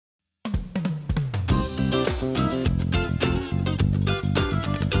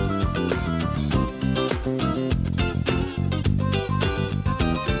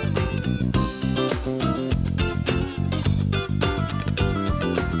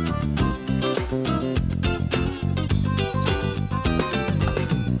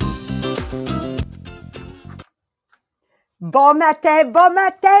Bon matin,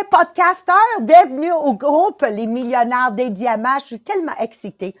 podcasteur. Bienvenue au groupe Les Millionnaires des Diamants. Je suis tellement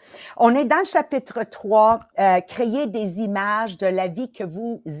excitée. On est dans le chapitre 3, créer des images de la vie que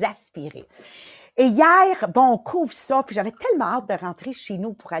vous aspirez. Et hier, on couvre ça, puis j'avais tellement hâte de rentrer chez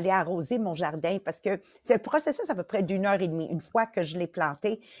nous pour aller arroser mon jardin parce que c'est un processus à peu près d'1 heure et demie, une fois que je l'ai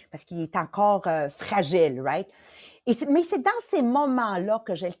planté, parce qu'il est encore fragile, right? Mais c'est dans ces moments-là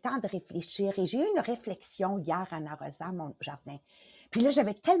que j'ai le temps de réfléchir et j'ai eu une réflexion hier en arrosant mon jardin. Puis là,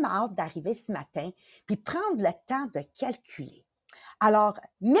 j'avais tellement hâte d'arriver ce matin puis prendre le temps de calculer. Alors,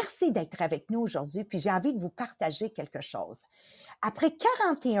 merci d'être avec nous aujourd'hui, puis j'ai envie de vous partager quelque chose. Après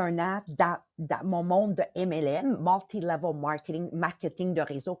 41 ans dans mon monde de MLM, Multi-Level Marketing de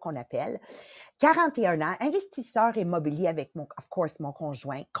réseau qu'on appelle, 41 ans, investisseur immobilier avec mon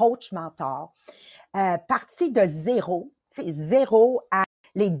conjoint, coach mentor, parti de zéro à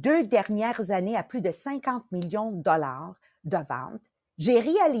les 2 dernières années à plus de 50 millions de dollars de vente. J'ai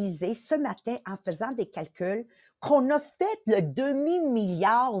réalisé ce matin en faisant des calculs qu'on a fait le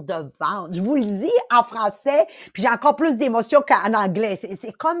demi-milliard de ventes. Je vous le dis en français, puis j'ai encore plus d'émotion qu'en anglais.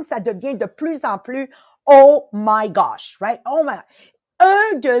 C'est comme ça devient de plus en plus « Oh my gosh », right? Oh my...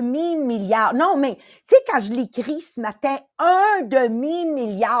 Un demi-milliard. Non, mais tu sais, quand je l'écris ce matin, un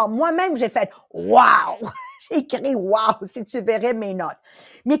demi-milliard, moi-même, j'ai fait « Wow! » J'ai écrit « Wow! » si tu verrais mes notes.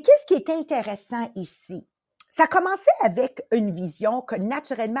 Mais qu'est-ce qui est intéressant ici? Ça a commencé avec une vision que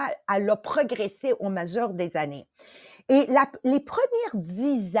naturellement, elle a progressé au mesure des années. Et les premières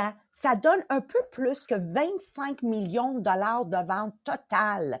 10 ans, ça donne un peu plus que 25 millions de dollars de ventes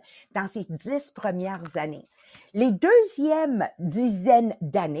totales dans ces 10 premières années. Les deuxièmes dizaines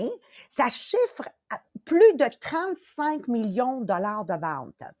d'années, ça chiffre à plus de 35 millions de dollars de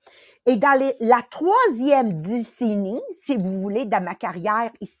ventes. Et dans la troisième décennie, si vous voulez, dans ma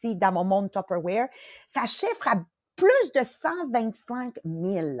carrière ici, dans mon monde Tupperware, ça chiffre à plus de 125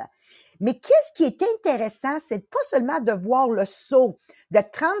 000. Mais qu'est-ce qui est intéressant, c'est pas seulement de voir le saut de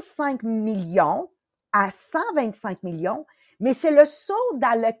 35 millions à 125 millions, mais c'est le saut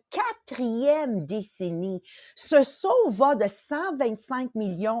dans le 4e décennie. Ce saut va de 125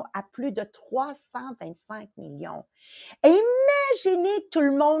 millions à plus de 325 millions. Et imaginez tout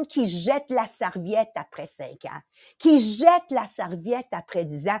le monde qui jette la serviette après 5 ans, qui jette la serviette après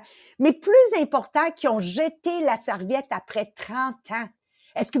 10 ans, mais plus important, qui ont jeté la serviette après 30 ans.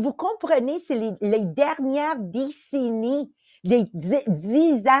 Est-ce que vous comprenez, c'est les dernières décennies, les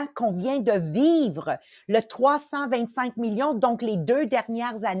 10 ans qu'on vient de vivre, le 325 millions, donc les 2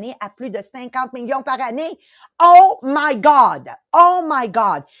 dernières années à plus de 50 millions par année. Oh my God! Oh my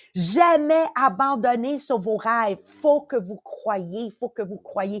God! Jamais abandonner sur vos rêves. Faut que vous croyez, faut que vous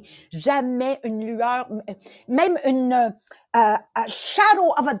croyez. Jamais une lueur, même une a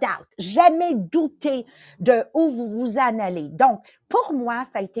shadow of a doubt. Jamais douter de où vous vous en allez. Donc, pour moi,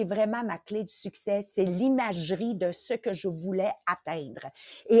 ça a été vraiment ma clé du succès. C'est l'imagerie de ce que je voulais atteindre.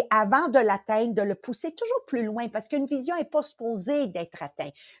 Et avant de l'atteindre, de le pousser toujours plus loin parce qu'une vision n'est pas supposée d'être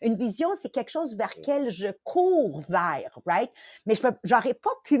atteinte. Une vision, c'est quelque chose vers lequel je cours vers, right? Mais j'aurais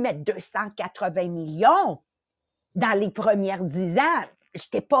pas pu mettre 280 millions dans les premières 10 ans. Je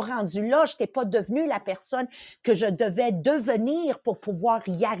n'étais pas rendue là, je n'étais pas devenue la personne que je devais devenir pour pouvoir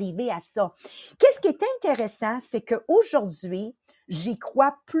y arriver à ça. Qu'est-ce qui est intéressant, c'est qu'aujourd'hui, j'y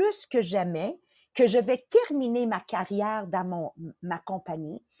crois plus que jamais que je vais terminer ma carrière dans ma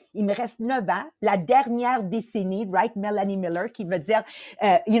compagnie. Il me reste 9 ans, la dernière décennie, right, Melanie Miller, qui veut dire,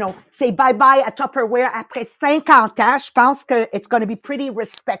 say bye-bye à Tupperware après 50 ans. Je pense que it's going to be pretty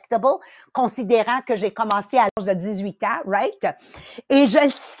respectable, considérant que j'ai commencé à l'âge de 18 ans, right? Et je le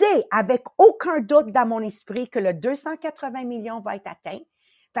sais avec aucun doute dans mon esprit que le 280 millions va être atteint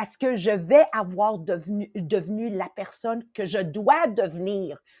parce que je vais avoir devenu la personne que je dois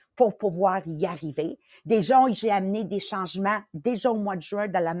devenir pour pouvoir y arriver. Déjà, j'ai amené des changements déjà au mois de juin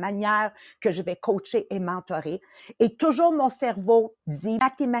dans la manière que je vais coacher et mentorer. Et toujours mon cerveau dit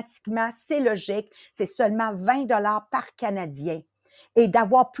mathématiquement, c'est logique, c'est seulement 20 $ par Canadien. Et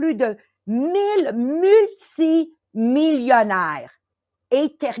d'avoir plus de 1000 multimillionnaires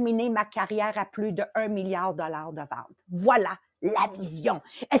et terminer ma carrière à plus de 1 milliard de dollars de vente. Voilà la vision.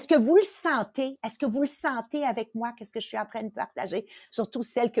 Est-ce que vous le sentez? Est-ce que vous le sentez avec moi? Qu'est-ce que je suis en train de partager? Surtout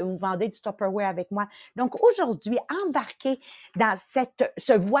celles que vous vendez du Tupperware avec moi. Donc, aujourd'hui, embarquez dans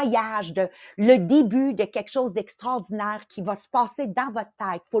ce voyage le début de quelque chose d'extraordinaire qui va se passer dans votre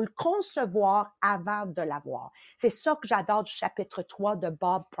tête. Il faut le concevoir avant de l'avoir. C'est ça que j'adore du chapitre 3 de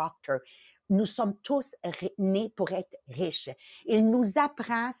Bob Proctor. nous sommes tous nés pour être riches. Il nous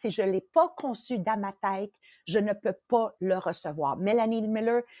apprend, si je ne l'ai pas conçu dans ma tête, je ne peux pas le recevoir. Melanie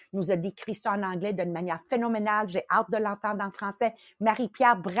Miller nous a décrit ça en anglais d'une manière phénoménale. J'ai hâte de l'entendre en français.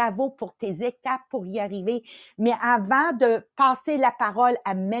 Marie-Pierre, bravo pour tes étapes pour y arriver. Mais avant de passer la parole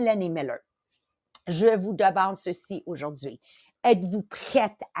à Melanie Miller, je vous demande ceci aujourd'hui. Êtes-vous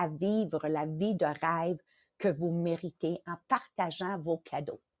prête à vivre la vie de rêve que vous méritez en partageant vos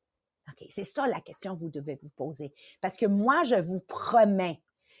cadeaux? OK, c'est ça la question que vous devez vous poser. Parce que moi, je vous promets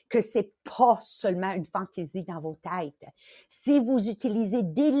que c'est pas seulement une fantaisie dans vos têtes. Si vous utilisez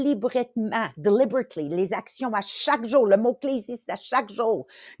deliberately, les actions à chaque jour, le mot-clé ici, c'est à chaque jour,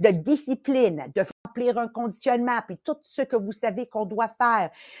 de discipline, de remplir un conditionnement, puis tout ce que vous savez qu'on doit faire,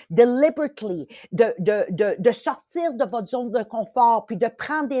 deliberately, de sortir de votre zone de confort, puis de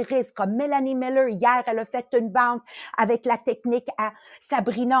prendre des risques. Comme Melanie Miller, hier, elle a fait une vente avec la technique à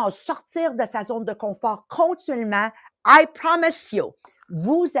Sabrina, sortir de sa zone de confort continuellement. I promise you,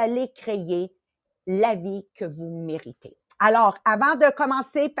 vous allez créer la vie que vous méritez. Alors, avant de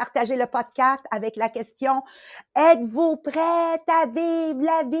commencer, partagez le podcast avec la question « Êtes-vous prête à vivre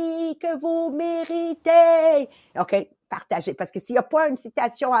la vie que vous méritez? » OK, partagez, parce que s'il n'y a pas une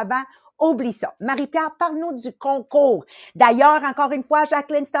citation avant, oublie ça. Marie-Pierre, parle-nous du concours. D'ailleurs, encore une fois,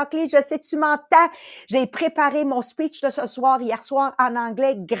 Jacqueline Stockley, je sais que tu m'entends. J'ai préparé mon speech de ce soir, hier soir, en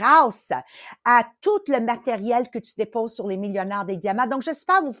anglais, grâce à tout le matériel que tu déposes sur les millionnaires des diamants. Donc,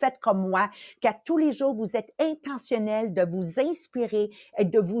 j'espère que vous faites comme moi, qu'à tous les jours, vous êtes intentionnel de vous inspirer et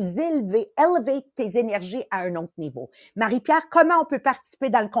de vous élever tes énergies à un autre niveau. Marie-Pierre, comment on peut participer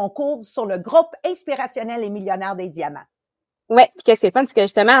dans le concours sur le groupe inspirationnel Les Millionnaires des Diamants? Oui, puis qu'est-ce qui est fun, c'est que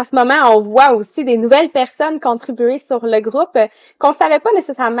justement, en ce moment, on voit aussi des nouvelles personnes contribuer sur le groupe qu'on savait pas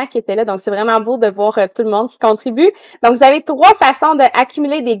nécessairement qui étaient là. Donc, c'est vraiment beau de voir tout le monde qui contribue. Donc, vous avez 3 façons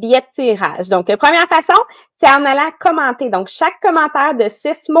d'accumuler des billets de tirage. Donc, première façon, c'est en allant commenter. Donc, chaque commentaire de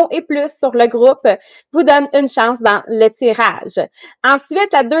 6 mots et plus sur le groupe vous donne une chance dans le tirage.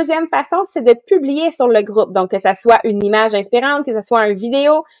 Ensuite, la deuxième façon, c'est de publier sur le groupe. Donc, que ça soit une image inspirante, que ce soit une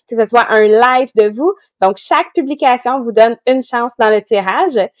vidéo, que ce soit un live de vous. Donc, chaque publication vous donne une chance dans le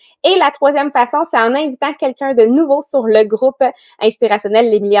tirage. Et la troisième façon, c'est en invitant quelqu'un de nouveau sur le groupe inspirationnel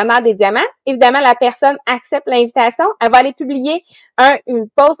Les Millionnaires des Diamants. Évidemment, la personne accepte l'invitation. Elle va aller publier une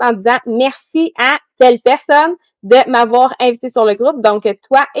post en disant « Merci à telle personne de m'avoir invité sur le groupe. » Donc,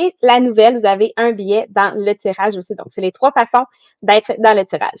 toi et la nouvelle, vous avez un billet dans le tirage aussi. Donc, c'est les 3 façons d'être dans le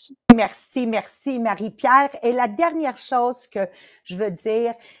tirage. Merci, Marie-Pierre. Et la dernière chose que je veux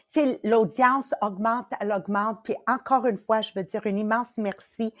dire, c'est l'audience augmente, elle augmente. Puis encore une fois, je veux dire un immense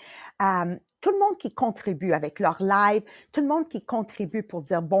merci à tout le monde qui contribue avec leur live, tout le monde qui contribue pour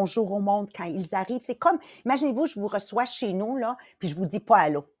dire bonjour au monde quand ils arrivent. C'est comme, imaginez-vous, je vous reçois chez nous, là, puis je vous dis pas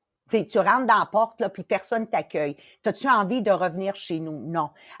allô. Tu rentres dans la porte, là, puis personne t'accueille. T'as-tu envie de revenir chez nous? Non.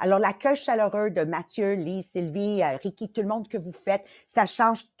 Alors, l'accueil chaleureux de Mathieu, Lise, Sylvie, Ricky, tout le monde que vous faites, ça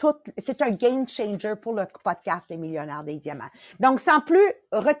change tout. C'est un game changer pour le podcast Les Millionnaires des Diamants. Donc, sans plus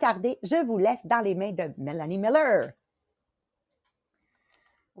retarder, je vous laisse dans les mains de Melanie Miller.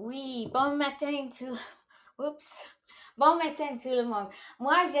 Oui, bon matin Bon matin tout le monde.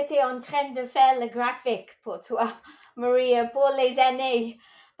 Moi, j'étais en train de faire le graphique pour toi, Maria, pour les années,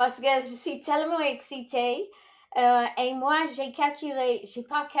 parce que je suis tellement excitée. Et moi, j'ai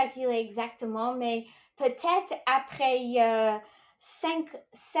pas calculé exactement, mais peut-être après 5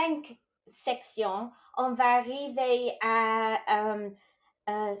 sections, on va arriver à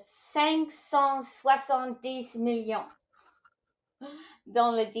 570 millions.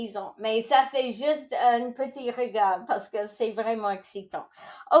 Dans le 10 ans. Mais ça, c'est juste un petit regard parce que c'est vraiment excitant.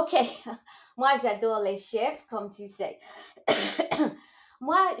 OK. Moi, j'adore les chiffres, comme tu sais.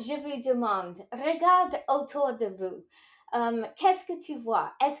 Moi, je vous demande, regarde autour de vous. Qu'est-ce que tu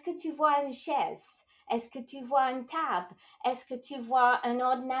vois? Est-ce que tu vois une chaise? Est-ce que tu vois une table? Est-ce que tu vois un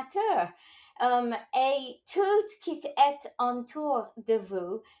ordinateur? Et tout ce qui est autour de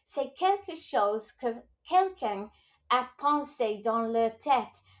vous, c'est quelque chose que quelqu'un à penser dans leur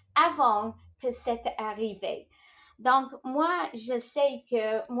tête avant que c'est arrivé. Donc, moi, je sais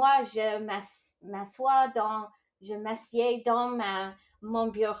que moi, je m'assieds dans mon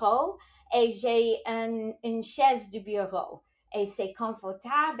bureau et j'ai une chaise du bureau. Et c'est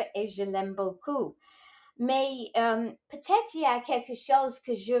confortable et je l'aime beaucoup. Mais peut-être il y a quelque chose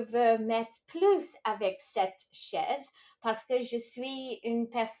que je veux mettre plus avec cette chaise parce que je suis une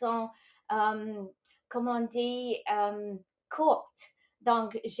personne comme on dit, courte.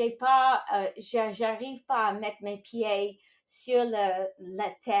 Donc, j'arrive pas à mettre mes pieds sur la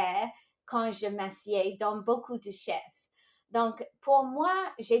terre quand je m'assieds dans beaucoup de chaises. Donc, pour moi,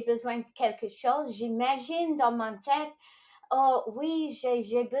 j'ai besoin de quelque chose. J'imagine dans ma tête, oh oui,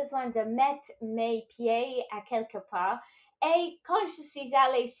 j'ai besoin de mettre mes pieds à quelque part. Et quand je suis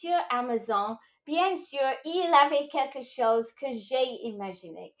allée sur Amazon, bien sûr, il avait quelque chose que j'ai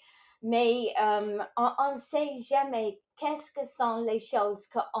imaginé. Mais on ne sait jamais qu'est-ce que sont les choses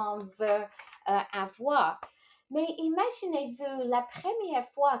qu'on veut avoir. Mais imaginez-vous la première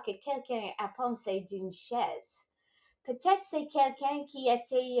fois que quelqu'un a pensé d'une chaise. Peut-être c'est quelqu'un qui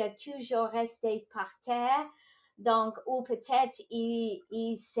était toujours resté par terre, donc, ou peut-être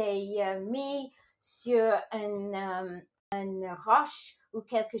il s'est mis sur une roche ou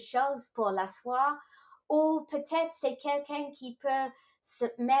quelque chose pour l'asseoir, ou peut-être c'est quelqu'un qui peut se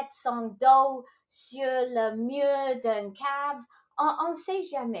mettre son dos sur le mur d'une cave, on ne sait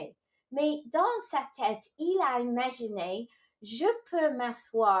jamais. Mais dans sa tête, il a imaginé, je peux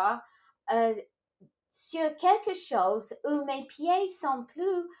m'asseoir sur quelque chose où mes pieds sont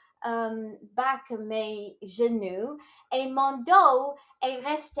plus bas que mes genoux et mon dos est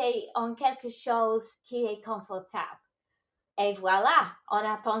resté en quelque chose qui est confortable. Et voilà, on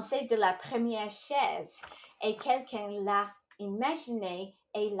a pensé de la première chaise et quelqu'un l'a imaginé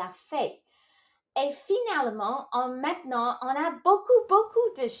et l'a fait. Et finalement, maintenant, on a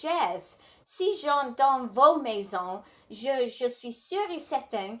beaucoup de chaises. Si j'entre dans vos maisons, je suis sûre et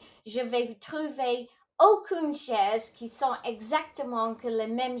certaine, je vais trouver aucune chaise qui sont exactement que les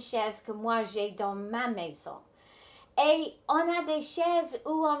mêmes chaises que moi j'ai dans ma maison. Et on a des chaises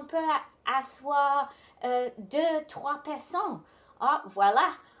où on peut asseoir 2-3 personnes. Ah,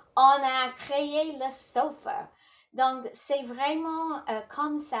 voilà, on a créé le sofa. Donc, c'est vraiment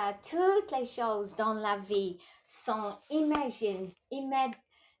comme ça. Toutes les choses dans la vie sont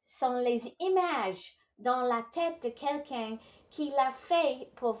sont les images dans la tête de quelqu'un qui l'a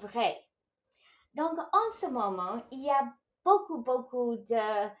fait pour vrai. Donc, en ce moment, il y a beaucoup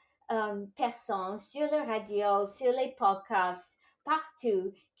de personnes sur la radio, sur les podcasts,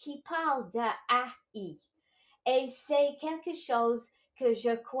 partout, qui parlent de AI. Et c'est quelque chose que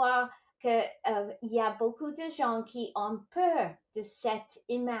je crois qu'il y a beaucoup de gens qui ont peur de cette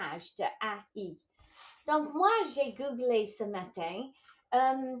image de AI. Donc, moi, j'ai googlé ce matin,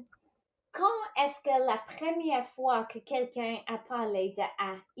 quand est-ce que la première fois que quelqu'un a parlé de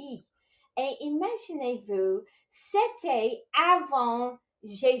AI? Et imaginez-vous, c'était avant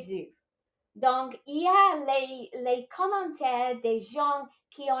Jésus. Donc, il y a les commentaires des gens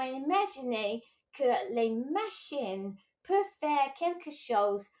qui ont imaginé que les machines peuvent faire quelque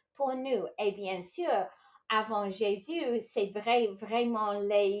chose pour nous. Et bien sûr, avant Jésus, c'est vraiment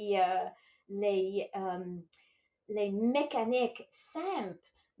les mécaniques simples,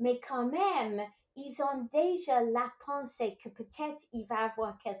 mais quand même, ils ont déjà la pensée que peut-être il va y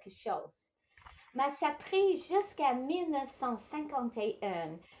avoir quelque chose. Mais ça a pris jusqu'à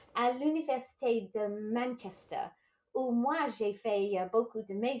 1951 à l'université de Manchester, où moi j'ai fait beaucoup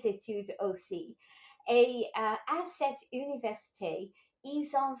de mes études aussi. Et à cette université,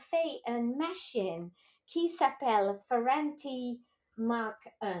 ils ont fait une machine qui s'appelle Ferranti Mark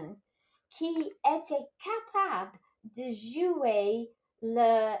I, qui était capable de jouer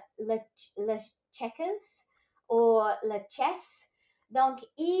le checkers ou le chess. Donc,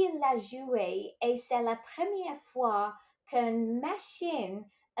 il l'a joué et c'est la première fois qu'une machine,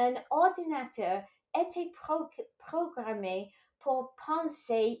 un ordinateur, était programmé pour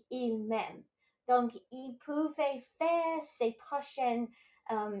penser il-même. Donc, il pouvait faire ses prochaines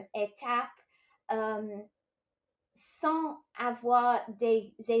étapes sans avoir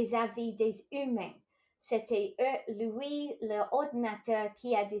des avis des humains. C'était lui, l'ordinateur,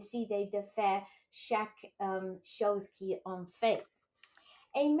 qui a décidé de faire chaque chose qu'ils ont fait.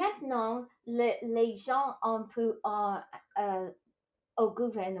 Et maintenant, les gens au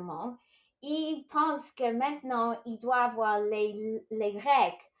gouvernement, ils pensent que maintenant, il doit avoir les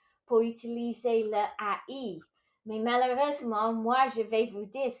règles pour utiliser le AI. Mais malheureusement, moi, je vais vous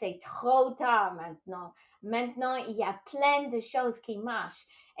dire, c'est trop tard maintenant. Maintenant, il y a plein de choses qui marchent.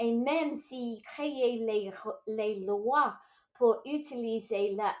 Et même s'ils créaient les lois pour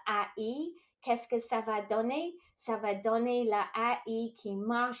utiliser le AI, qu'est-ce que ça va donner? Ça va donner la AI qui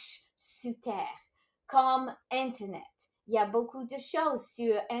marche sous terre, comme Internet. Il y a beaucoup de choses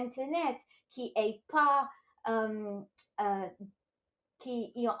sur Internet qui est pas,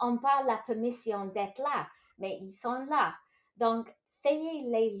 qui n'ont pas la permission d'être là, mais ils sont là. Donc, faites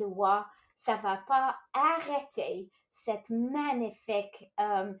les lois, ça va pas arrêter cette magnifique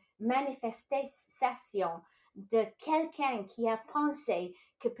manifestation de quelqu'un qui a pensé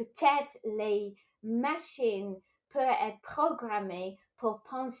que peut-être les machines peuvent être programmées pour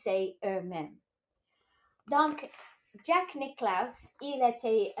penser eux-mêmes. Donc, Jack Nicklaus, il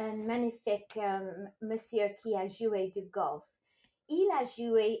était un magnifique monsieur qui a joué du golf. Il a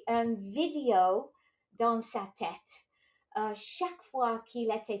joué une vidéo dans sa tête chaque fois qu'il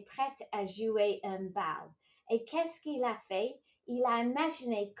était prêt à jouer un balle. Et qu'est-ce qu'il a fait? Il a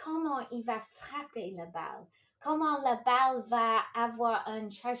imaginé comment il va frapper la balle, comment la balle va avoir une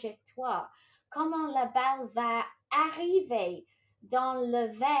trajectoire, comment la balle va arriver dans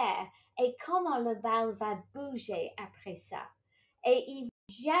le verre et comment la balle va bouger après ça. Et il n'a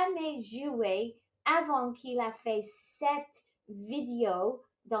jamais joué avant qu'il a fait cette vidéo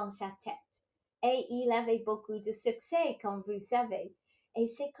dans sa tête. Et il avait beaucoup de succès, comme vous savez. Et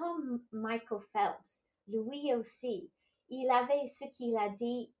c'est comme Michael Phelps, lui aussi. Il avait ce qu'il a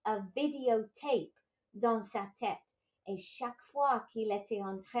dit, un vidéotape dans sa tête. Et chaque fois qu'il était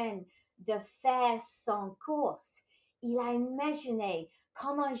en train de faire son course, il a imaginé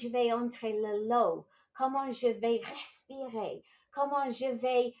comment je vais entrer le lot, comment je vais respirer, comment je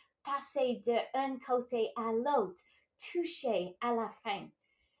vais passer d'un côté à l'autre, toucher à la fin.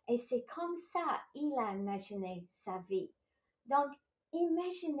 Et c'est comme ça il a imaginé sa vie. Donc,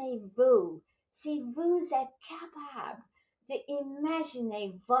 imaginez-vous, si vous êtes capable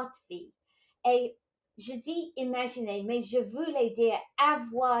d'imaginer votre vie. Et je dis imaginer, mais je voulais dire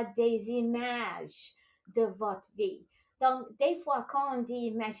avoir des images de votre vie. Donc, des fois, quand on dit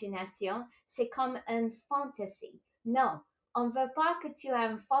imagination, c'est comme une fantasy. Non, on ne veut pas que tu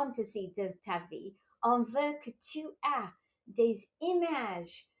aies une fantasy de ta vie. On veut que tu aies des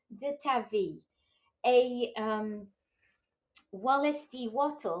images de ta vie. Et Wallace D.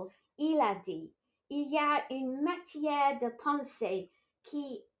 Wattle, il a dit, il y a une matière de pensée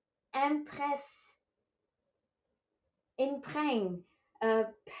qui imprègne,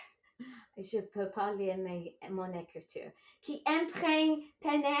 je peux pas lire mon écriture, qui imprègne,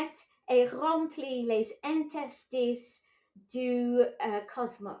 pénètre et remplit les interstices du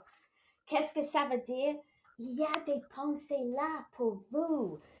cosmos. Qu'est-ce que ça veut dire? Il y a des pensées là pour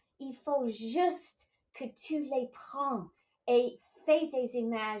vous. Il faut juste que tu les prends et fais des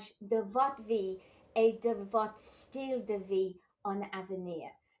images de votre vie et de votre style de vie en avenir.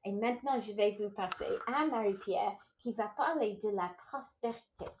 Et maintenant, je vais vous passer à Marie-Pierre qui va parler de la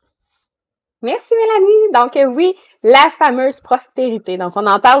prospérité. Merci Mélanie. Donc oui, la fameuse prospérité. Donc on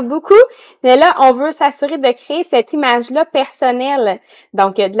en parle beaucoup, mais là on veut s'assurer de créer cette image-là personnelle,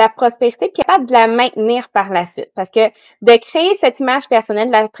 donc de la prospérité, puis capable de la maintenir par la suite. Parce que de créer cette image personnelle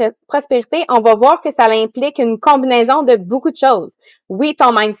de la prospérité, on va voir que ça implique une combinaison de beaucoup de choses. Oui,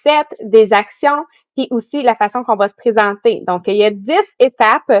 ton mindset, des actions, puis aussi la façon qu'on va se présenter. Donc il y a 10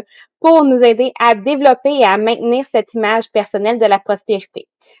 étapes pour nous aider à développer et à maintenir cette image personnelle de la prospérité.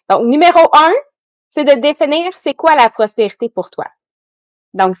 Donc, numéro 1, c'est de définir c'est quoi la prospérité pour toi.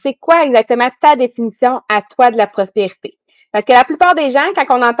 Donc, c'est quoi exactement ta définition à toi de la prospérité? Parce que la plupart des gens,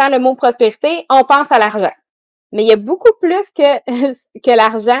 quand on entend le mot prospérité, on pense à l'argent. Mais il y a beaucoup plus que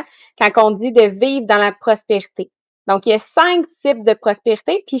l'argent quand on dit de vivre dans la prospérité. Donc, il y a 5 types de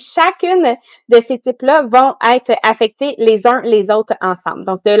prospérité, puis chacune de ces types-là vont être affectés les uns les autres ensemble.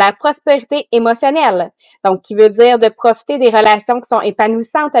 Donc, de la prospérité émotionnelle, donc qui veut dire de profiter des relations qui sont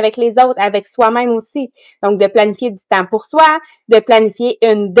épanouissantes avec les autres, avec soi-même aussi. Donc, de planifier du temps pour soi, de planifier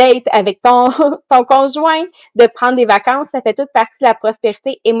une date avec ton conjoint, de prendre des vacances, ça fait toute partie de la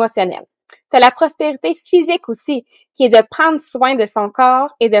prospérité émotionnelle. Tu as la prospérité physique aussi, qui est de prendre soin de son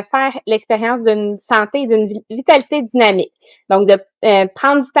corps et de faire l'expérience d'une santé et d'une vitalité dynamique. Donc, de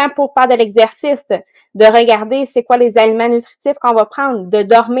prendre du temps pour faire de l'exercice, de regarder c'est quoi les aliments nutritifs qu'on va prendre, de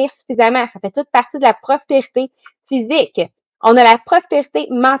dormir suffisamment. Ça fait toute partie de la prospérité physique. On a la prospérité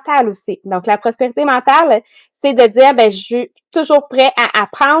mentale aussi. Donc, la prospérité mentale, c'est de dire, je suis toujours prêt à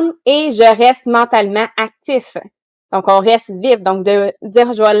apprendre et je reste mentalement actif. Donc, on reste vif. Donc, de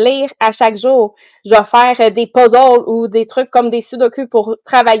dire, je vais lire à chaque jour, je vais faire des puzzles ou des trucs comme des sudoku pour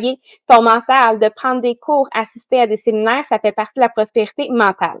travailler ton mental, de prendre des cours, assister à des séminaires, ça fait partie de la prospérité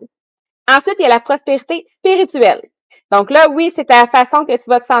mentale. Ensuite, il y a la prospérité spirituelle. Donc là, oui, c'est ta façon que tu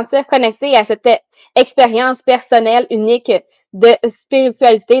vas te sentir connecté à cette expérience personnelle unique de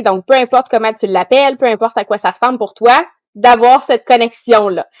spiritualité. Donc, peu importe comment tu l'appelles, peu importe à quoi ça ressemble pour toi, d'avoir cette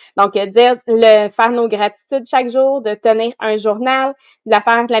connexion-là. Donc, faire nos gratitudes chaque jour, de tenir un journal, de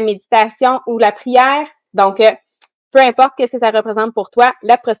faire de la méditation ou la prière. Donc, peu importe qu'est-ce que ça représente pour toi,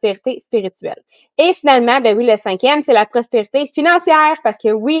 la prospérité spirituelle. Et finalement, ben oui, le 5e, c'est la prospérité financière, parce que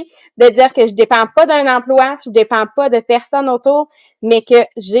oui, de dire que je dépends pas d'un emploi, je dépends pas de personne autour, mais que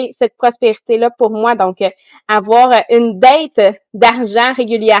j'ai cette prospérité-là pour moi. Donc, avoir une dette d'argent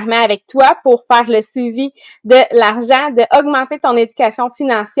régulièrement avec toi pour faire le suivi de l'argent, de augmenter ton éducation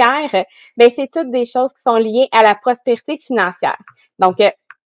financière, ben c'est toutes des choses qui sont liées à la prospérité financière. Donc,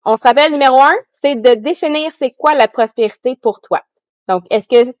 on se rappelle, numéro 1, c'est de définir c'est quoi la prospérité pour toi. Donc, est-ce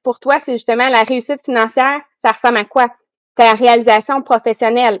que pour toi, c'est justement la réussite financière? Ça ressemble à quoi? Ta réalisation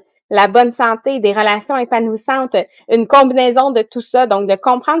professionnelle, la bonne santé, des relations épanouissantes, une combinaison de tout ça. Donc, de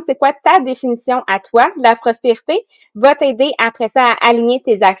comprendre c'est quoi ta définition à toi de la prospérité va t'aider après ça à aligner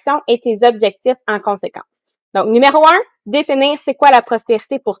tes actions et tes objectifs en conséquence. Donc, numéro 1, définir c'est quoi la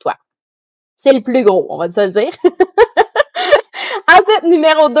prospérité pour toi. C'est le plus gros, on va se le dire. Ensuite,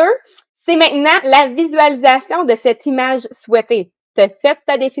 numéro 2, c'est maintenant la visualisation de cette image souhaitée. Tu as fait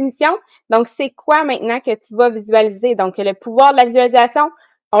ta définition, donc c'est quoi maintenant que tu vas visualiser? Donc, le pouvoir de la visualisation,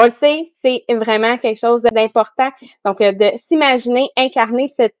 on le sait, c'est vraiment quelque chose d'important. Donc, de s'imaginer, incarner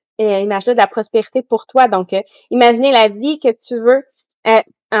cette image-là de la prospérité pour toi. Donc, imaginer la vie que tu veux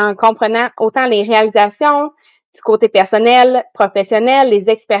en comprenant autant les réalisations, du côté personnel, professionnel, les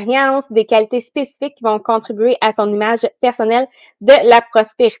expériences, des qualités spécifiques qui vont contribuer à ton image personnelle de la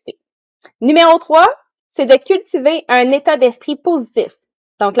prospérité. Numéro 3, c'est de cultiver un état d'esprit positif.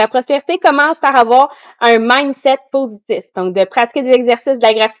 Donc, la prospérité commence par avoir un mindset positif. Donc, de pratiquer des exercices de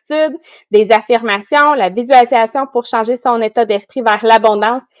la gratitude, des affirmations, la visualisation pour changer son état d'esprit vers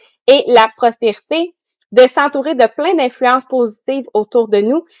l'abondance et la prospérité, de s'entourer de plein d'influences positives autour de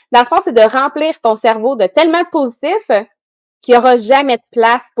nous. Dans le fond, c'est de remplir ton cerveau de tellement de positif qu'il n'y aura jamais de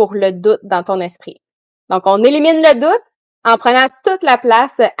place pour le doute dans ton esprit. Donc, on élimine le doute en prenant toute la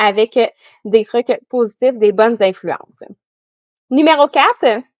place avec des trucs positifs, des bonnes influences. Numéro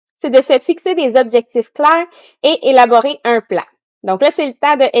 4, c'est de se fixer des objectifs clairs et élaborer un plan. Donc là, c'est le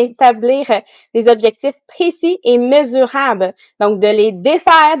temps d'établir des objectifs précis et mesurables. Donc, de les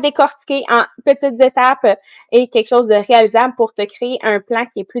défaire, décortiquer en petites étapes et quelque chose de réalisable pour te créer un plan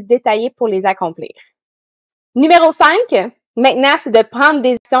qui est plus détaillé pour les accomplir. Numéro 5, maintenant, c'est de prendre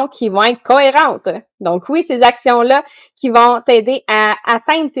des actions qui vont être cohérentes. Donc oui, ces actions-là qui vont t'aider à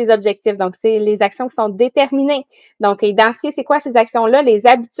atteindre tes objectifs. Donc, c'est les actions qui sont déterminées. Donc, identifier c'est quoi ces actions-là, les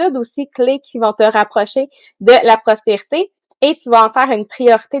habitudes aussi clés qui vont te rapprocher de la prospérité et tu vas en faire une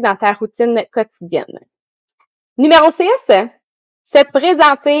priorité dans ta routine quotidienne. Numéro 6, se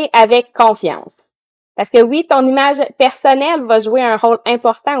présenter avec confiance. Parce que oui, ton image personnelle va jouer un rôle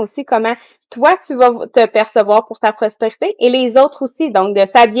important aussi, comment toi, tu vas te percevoir pour ta prospérité et les autres aussi. Donc, de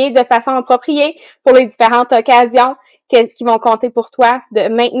s'habiller de façon appropriée pour les différentes occasions qui vont compter pour toi, de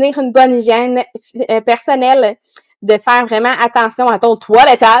maintenir une bonne hygiène personnelle, de faire vraiment attention à ton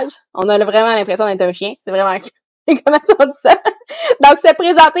toilettage. On a vraiment l'impression d'être un chien. C'est vraiment comment on dit ça? Donc, se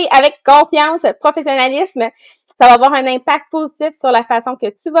présenter avec confiance, professionnalisme, ça va avoir un impact positif sur la façon que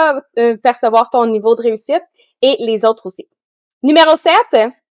tu vas percevoir ton niveau de réussite et les autres aussi. Numéro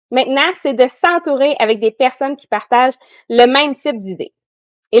 7, maintenant, c'est de s'entourer avec des personnes qui partagent le même type d'idées.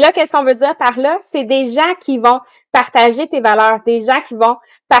 Et là, qu'est-ce qu'on veut dire par là? C'est des gens qui vont partager tes valeurs, des gens qui vont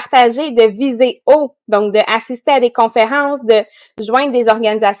partager de viser haut, donc de assister à des conférences, de joindre des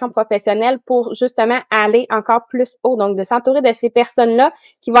organisations professionnelles pour justement aller encore plus haut. Donc, de s'entourer de ces personnes-là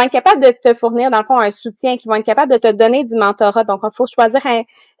qui vont être capables de te fournir, dans le fond, un soutien, qui vont être capables de te donner du mentorat. Donc, il faut choisir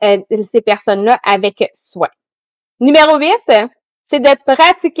ces personnes-là avec soin. Numéro 8, c'est de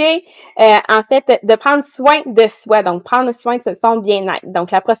pratiquer, en fait, de prendre soin de soi. Donc, prendre soin de son bien-être.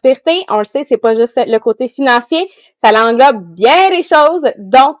 Donc, la prospérité, on le sait, c'est pas juste le côté financier, ça l'englobe bien des choses,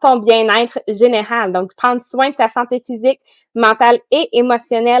 dont ton bien-être général. Donc, prendre soin de ta santé physique, mentale et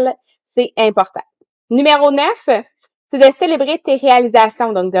émotionnelle, c'est important. Numéro 9, c'est de célébrer tes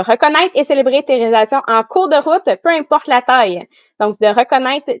réalisations. Donc, de reconnaître et célébrer tes réalisations en cours de route, peu importe la taille. Donc, de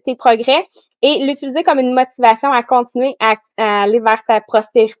reconnaître tes progrès et l'utiliser comme une motivation à continuer à aller vers ta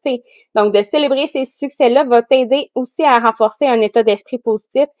prospérité. Donc, de célébrer ces succès-là va t'aider aussi à renforcer un état d'esprit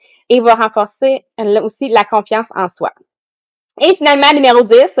positif et va renforcer aussi la confiance en soi. Et finalement, numéro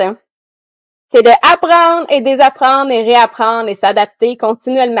 10, c'est de apprendre et désapprendre et réapprendre et s'adapter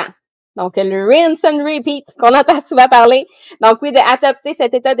continuellement. Donc, le rinse and repeat qu'on entend souvent parler. Donc, oui, d'adopter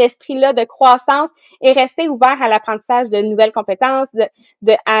cet état d'esprit-là de croissance et rester ouvert à l'apprentissage de nouvelles compétences,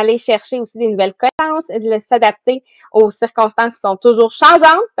 de aller chercher aussi des nouvelles connaissances, de s'adapter aux circonstances qui sont toujours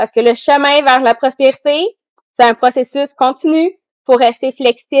changeantes parce que le chemin vers la prospérité, c'est un processus continu pour rester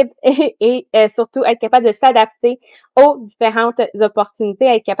flexible et surtout être capable de s'adapter aux différentes opportunités,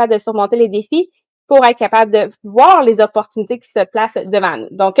 être capable de surmonter les défis pour être capable de voir les opportunités qui se placent devant nous.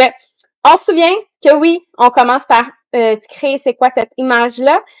 Donc, on se souvient que oui, on commence par créer c'est quoi cette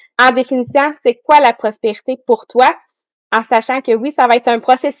image-là en définissant c'est quoi la prospérité pour toi, en sachant que oui, ça va être un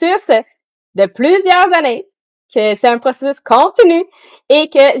processus de plusieurs années, que c'est un processus continu et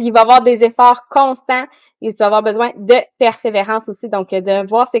qu'il va y avoir des efforts constants et tu vas avoir besoin de persévérance aussi. Donc, de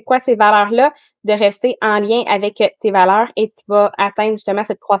voir c'est quoi ces valeurs-là, de rester en lien avec tes valeurs et tu vas atteindre justement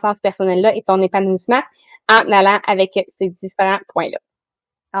cette croissance personnelle-là et ton épanouissement en allant avec ces différents points-là.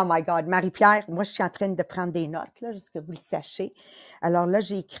 Oh my God, Marie-Pierre, moi, je suis en train de prendre des notes, là, juste que vous le sachiez. Alors là,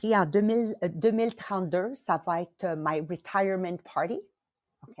 j'ai écrit en 2032, ça va être my retirement party.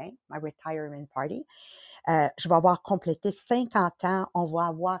 OK? My retirement party. Je vais avoir complété 50 ans. On va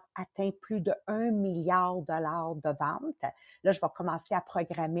avoir atteint plus de 1 milliard de dollars de ventes. Là, je vais commencer à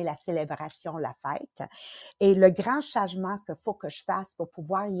programmer la célébration, la fête. Et le grand changement qu'il faut que je fasse pour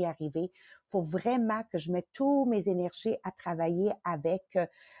pouvoir y arriver, il faut vraiment que je mette toutes mes énergies à travailler avec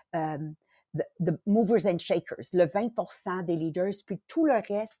the movers and shakers, le 20% des leaders, puis tout le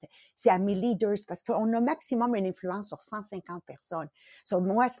reste, c'est à mes leaders, parce qu'on a maximum une influence sur 150 personnes. So,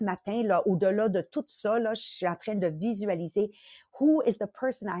 moi, ce matin, là, au-delà de tout ça, là, je suis en train de visualiser who is the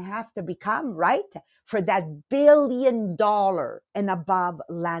person I have to become, right? For that $1 billion and above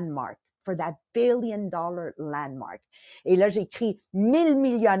landmark. For that $1 billion landmark. Et là, j'écris 1000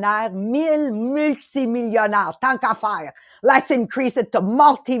 millionnaires, 1000 multimillionnaires, tant qu'à faire. Let's increase it to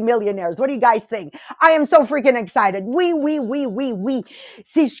multi-millionaires. What do you guys think? I am so freaking excited. Oui, oui, oui, oui, oui.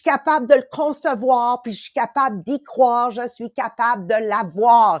 Si je suis capable de le concevoir, puis je suis capable d'y croire, je suis capable de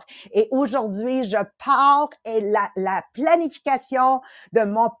l'avoir. Et aujourd'hui, je pars et la planification de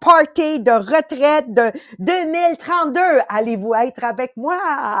mon party de retraite de 2032. Allez-vous être avec moi?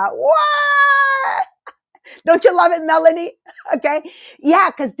 Ouais! Don't you love it, Melanie? Okay. Yeah,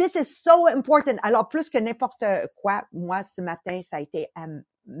 because this is so important. Alors, plus que n'importe quoi, moi, ce matin, ça a été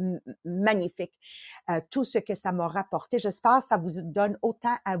magnifique. Tout ce que ça m'a rapporté. J'espère que ça vous donne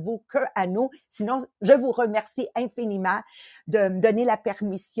autant à vous qu'à nous. Sinon, je vous remercie infiniment de me donner la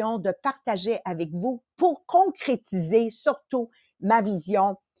permission de partager avec vous pour concrétiser surtout ma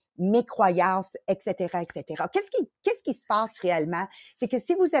vision, mes croyances, etc., etc. Qu'est-ce qui se passe réellement? C'est que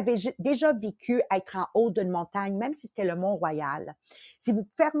si vous avez déjà vécu être en haut d'une montagne, même si c'était le Mont-Royal, si vous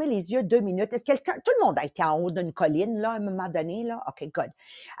fermez les yeux 2 minutes, est-ce que tout le monde a été en haut d'une colline, là, à un moment donné, là? OK, good.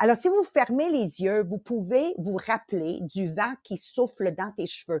 Alors, si vous fermez les yeux, vous pouvez vous rappeler du vent qui souffle dans tes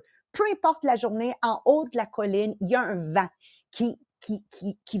cheveux. Peu importe la journée, en haut de la colline, il y a un vent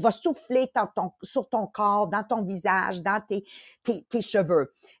qui va souffler sur ton corps, dans ton visage, dans tes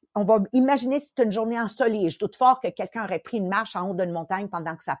cheveux. On va imaginer si c'est une journée ensoleillée. Je doute fort que quelqu'un aurait pris une marche en haut d'une montagne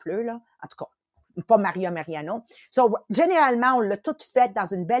pendant que ça pleut, là. En tout cas, pas Maria Mariano. So, généralement, on l'a tout fait dans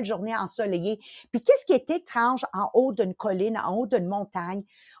une belle journée ensoleillée. Puis, qu'est-ce qui est étrange en haut d'une colline, en haut d'une montagne?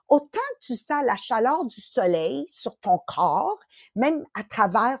 Autant que tu sens la chaleur du soleil sur ton corps, même à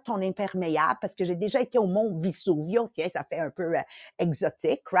travers ton imperméable, parce que j'ai déjà été au mont Vesuvio, tiens, ça fait un peu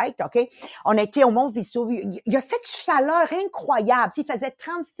exotique, right? OK? On a été au mont Vesuvio. Il y a cette chaleur incroyable. Il faisait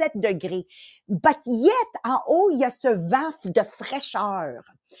 37 degrés. But yet, en haut, il y a ce vent de fraîcheur.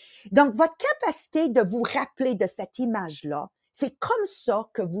 Donc, votre capacité de vous rappeler de cette image-là, c'est comme ça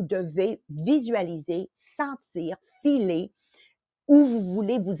que vous devez visualiser, sentir, filer, où vous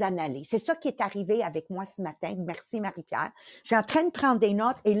voulez vous en aller. C'est ça qui est arrivé avec moi ce matin. Merci Marie-Pierre. Je suis en train de prendre des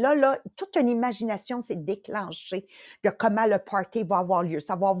notes et là, toute une imagination s'est déclenchée de comment le party va avoir lieu.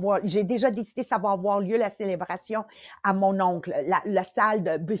 J'ai déjà décidé que ça va avoir lieu, la célébration à mon oncle, la salle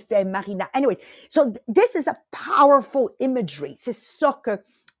de buffet Marina. Anyways, so this is a powerful imagery. C'est ça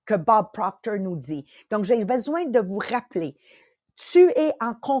que Bob Proctor nous dit. Donc, j'ai besoin de vous rappeler. Tu es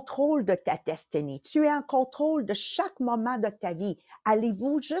en contrôle de ta destinée. Tu es en contrôle de chaque moment de ta vie.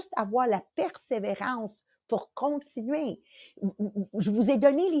 Allez-vous juste avoir la persévérance pour continuer? Je vous ai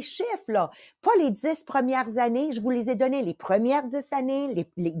donné les chiffres, là. Pas les 10 premières années. Je vous les ai donnés les premières 10 années,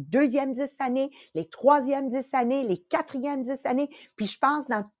 les deuxièmes 10 années, les troisièmes 10 années, les quatrièmes 10 années. Puis je pense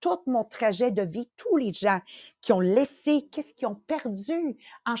dans tout mon trajet de vie, tous les gens qui ont laissé, qu'est-ce qu'ils ont perdu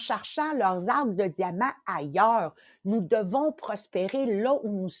en cherchant leurs arbres de diamants ailleurs. Nous devons prospérer là où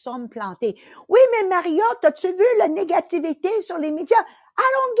nous sommes plantés. Oui, mais Maria, as-tu vu la négativité sur les médias? I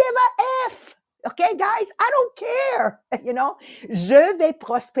don't give a F! OK, guys? I don't care! You know? Je vais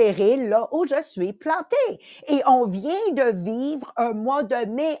prospérer là où je suis planté. Et on vient de vivre un mois de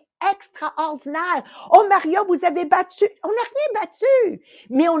mai extraordinaire. Oh, Maria, vous avez battu. On n'a rien battu,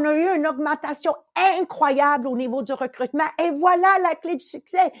 mais on a eu une augmentation incroyable au niveau du recrutement. Et voilà la clé du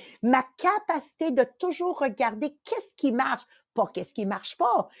succès. Ma capacité de toujours regarder qu'est-ce qui marche, pas qu'est-ce qui marche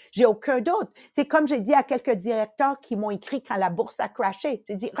pas. J'ai aucun doute. C'est comme j'ai dit à quelques directeurs qui m'ont écrit quand la bourse a crashé.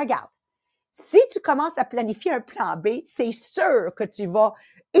 J'ai dit, regarde, si tu commences à planifier un plan B, c'est sûr que tu vas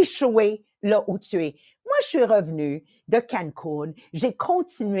échouer là où tu es. Moi, je suis revenue de Cancun. J'ai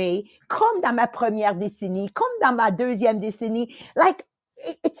continué comme dans ma première décennie, comme dans ma deuxième décennie. Like,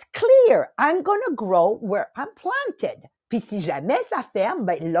 it's clear. I'm gonna grow where I'm planted. Puis si jamais ça ferme,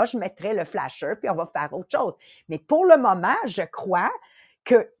 ben là, je mettrai le flasher puis on va faire autre chose. Mais pour le moment, je crois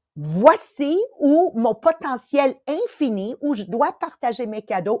que voici où mon potentiel infini, où je dois partager mes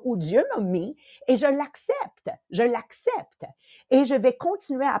cadeaux, où Dieu m'a mis, et je l'accepte. Et je vais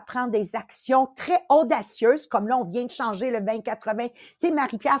continuer à prendre des actions très audacieuses, comme là, on vient de changer le 20-80. Tu sais,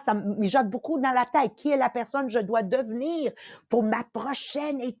 Marie-Pierre, ça me mijote beaucoup dans la tête. Qui est la personne que je dois devenir pour ma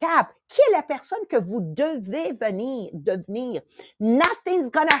prochaine étape? Qui est la personne que vous devez devenir? Nothing's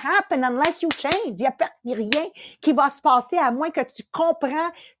gonna happen unless you change. Il n'y a rien qui va se passer à moins que tu comprends.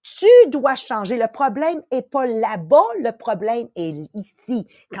 Tu dois changer. Le problème est pas là-bas, le problème est ici.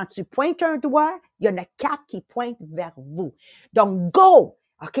 Quand tu pointes un doigt, il y en a 4 qui pointent vers vous. Donc, go!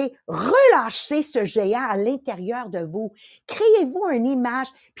 OK? Relâchez ce géant à l'intérieur de vous. Créez-vous une image,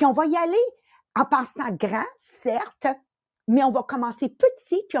 puis on va y aller en pensant grand, certes, mais on va commencer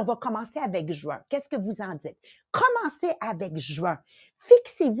petit, puis on va commencer avec juin. Qu'est-ce que vous en dites? Commencez avec juin.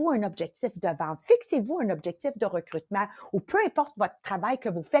 Fixez-vous un objectif de vente, fixez-vous un objectif de recrutement, ou peu importe votre travail que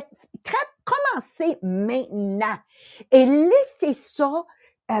vous faites, commencez maintenant. Et laissez ça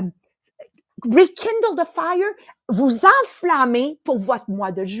rekindle the fire, vous enflammer pour votre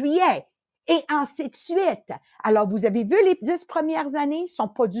mois de juillet. Et ainsi de suite. Alors, vous avez vu, les 10 premières années sont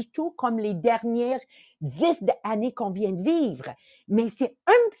pas du tout comme les dernières 10 années qu'on vient de vivre. Mais c'est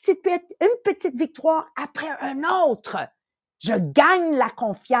une petite victoire après un autre. Je gagne la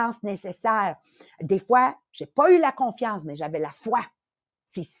confiance nécessaire. Des fois, j'ai pas eu la confiance, mais j'avais la foi.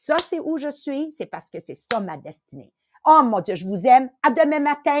 Si ça, c'est où je suis, c'est parce que c'est ça ma destinée. Oh mon Dieu, je vous aime. À demain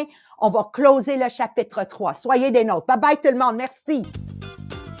matin, on va closer le chapitre 3. Soyez des nôtres. Bye bye tout le monde. Merci.